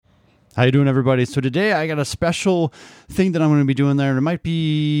How you doing, everybody? So today I got a special thing that I'm going to be doing there. It might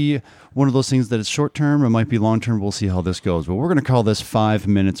be one of those things that is short term. It might be long term. We'll see how this goes. But we're going to call this 5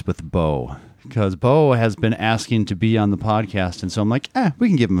 Minutes with Bo, because Bo has been asking to be on the podcast. And so I'm like, we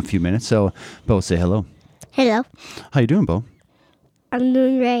can give him a few minutes. So Bo, say hello. Hello. How you doing, Bo? I'm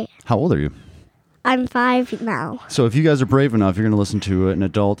doing great. How old are you? I'm 5 now. So if you guys are brave enough, you're going to listen to an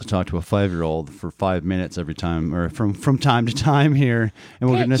adult to talk to a 5-year-old for 5 minutes every time, or from time to time here, and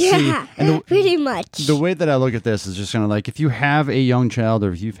we're going to see. And pretty much. The way that I look at this is just kind of like, if you have a young child,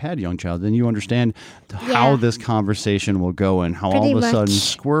 or if you've had a young child, then you understand how this conversation will go, and how all of a sudden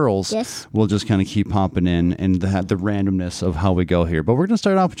squirrels will just kind of keep popping in, and the randomness of how we go here. But we're going to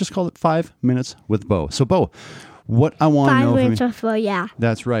start off, just call it 5 Minutes with Bo. So Bo, what I want to know 5 minutes from you, with Bo, yeah.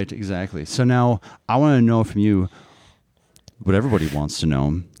 That's right, exactly. So now I want to know from you what everybody wants to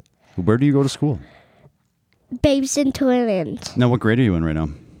know. Where do you go to school? Babes in Toyland. Now, what grade are you in right now?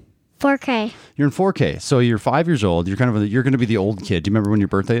 4K. You're in 4K. So you're 5 years old. You're you're going to be the old kid. Do you remember when your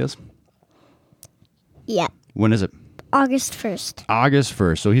birthday is? Yeah. When is it? August 1st. August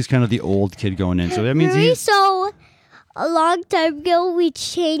 1st. So he's kind of the old kid going in. So that means So a long time ago, we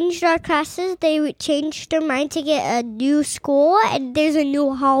changed our classes. They changed their mind to get a new school, and there's a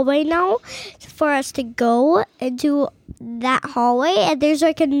new hallway now for us to go into that hallway, and there's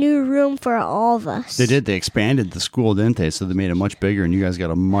like a new room for all of us. They did. They expanded the school, didn't they? So they made it much bigger, and you guys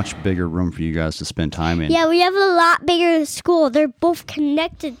got a much bigger room for you guys to spend time in. Yeah, we have a lot bigger school. They're both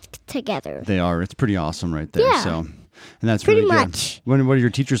connected together. They are. It's pretty awesome right there. Yeah. So, and that's pretty really much. Good. What are your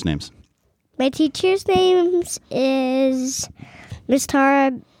teachers' names? My teacher's names is Miss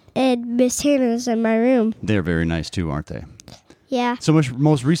Tara and Miss Hannah's in my room. They're very nice too, aren't they? Yeah. So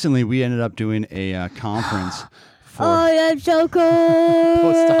most recently, we ended up doing a conference. Oh, that's so cool.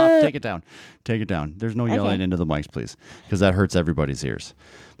 Oh, stop. Take it down. Take it down. There's no yelling into the mics, please, because that hurts everybody's ears.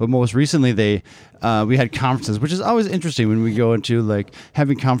 But most recently, we had conferences, which is always interesting when we go into like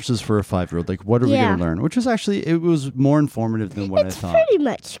having conferences for a 5-year-old. Like, what are we going to learn? Which was actually, it was more informative than what I thought. It's pretty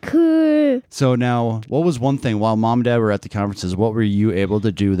much cool. So now, what was one thing while mom and dad were at the conferences? What were you able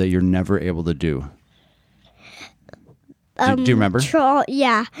to do that you're never able to do? Do you remember? Draw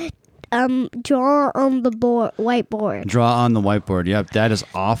on the whiteboard. Draw on the whiteboard. Yep, that is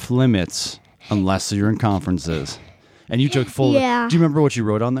off limits unless you're in conferences. And you took full. Yeah. Do you remember what you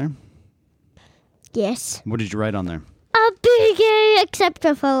wrote on there? Yes. What did you write on there? A big A, except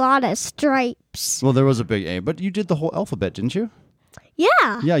with a lot of stripes. Well, there was a big A, but you did the whole alphabet, didn't you?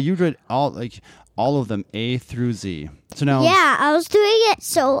 Yeah. Yeah, you did all of them, A through Z. So now. Yeah, I was doing it.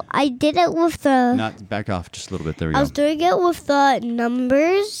 So I did it with the. Not back off just a little bit. There we go. I was doing it with the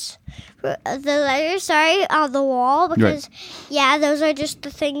numbers, the letters. Sorry, on the wall because those are just the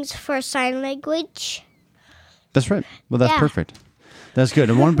things for sign language. That's right. Well, that's perfect. That's good.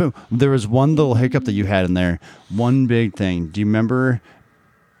 And there was one little hiccup that you had in there. One big thing. Do you remember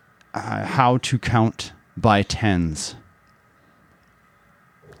how to count by tens?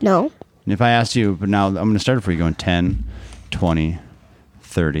 No. And if I asked you, but now I'm going to start it for you going 10, 20,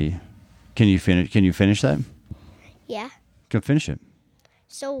 30. Can you finish that? Yeah. Go finish it.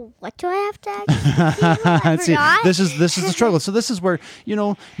 So what do I have to actually See, this is the struggle. So this is where,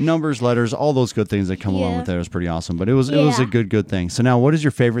 numbers, letters, all those good things that come along with it is pretty awesome. But it was a good thing. So now what is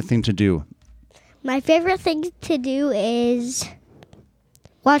your favorite thing to do? My favorite thing to do is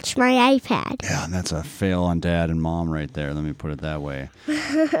watch my iPad. Yeah, and that's a fail on dad and mom right there. Let me put it that way.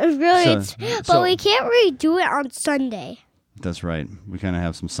 Really, but we can't really do it on Sunday. That's right. We kind of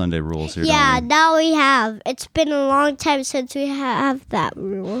have some Sunday rules here. Yeah, don't we? now we have. It's been a long time since we have that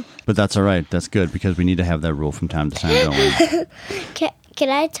rule. But that's all right. That's good because we need to have that rule from time to time, don't we? Can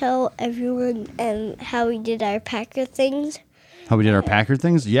I tell everyone how we did our Packer things? How we did our Packer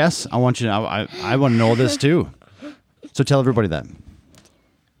things? Yes, I want you to. I want to know this too. So tell everybody that.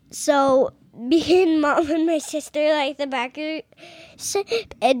 So me and Mom and my sister like the Packers,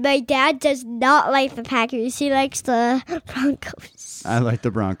 and my dad does not like the Packers. He likes the Broncos. I like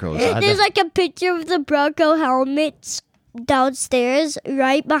the Broncos. There's like a picture of the Bronco helmets downstairs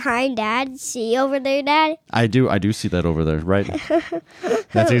right behind Dad. See over there, Dad? I do see that over there, right?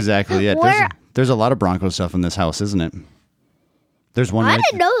 That's exactly it. There's a lot of Bronco stuff in this house, isn't it? There's one. I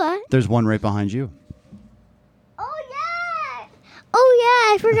didn't know that. There's one right behind you. Oh,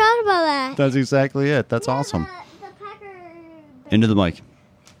 yeah, I forgot about that. That's exactly it. That's awesome. The Packer into the mic.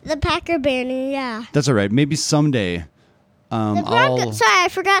 The Packer banner, yeah. That's all right. Maybe someday. Sorry, I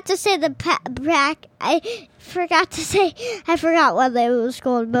forgot to say I forgot what it was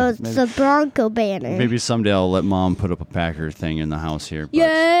called, but it's the Bronco banner. Maybe someday I'll let Mom put up a Packer thing in the house here. But,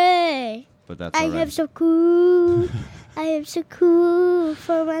 yay! But that's all right. I am so cool. I am so cool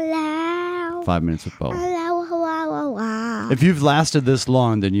for my life. 5 minutes with Bo. Wow. If you've lasted this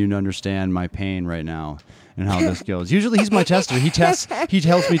long, then you understand my pain right now and how this goes. Usually he's my tester. He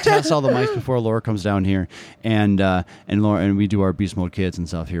helps me test all the mics before Laura comes down here, and Laura, and we do our Beast Mode Kids and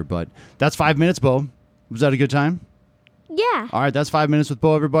stuff here. But that's 5 minutes, Bo. Was that a good time? Yeah. All right, that's 5 minutes with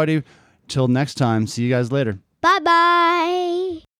Bo, everybody. Till next time, see you guys later. Bye-bye.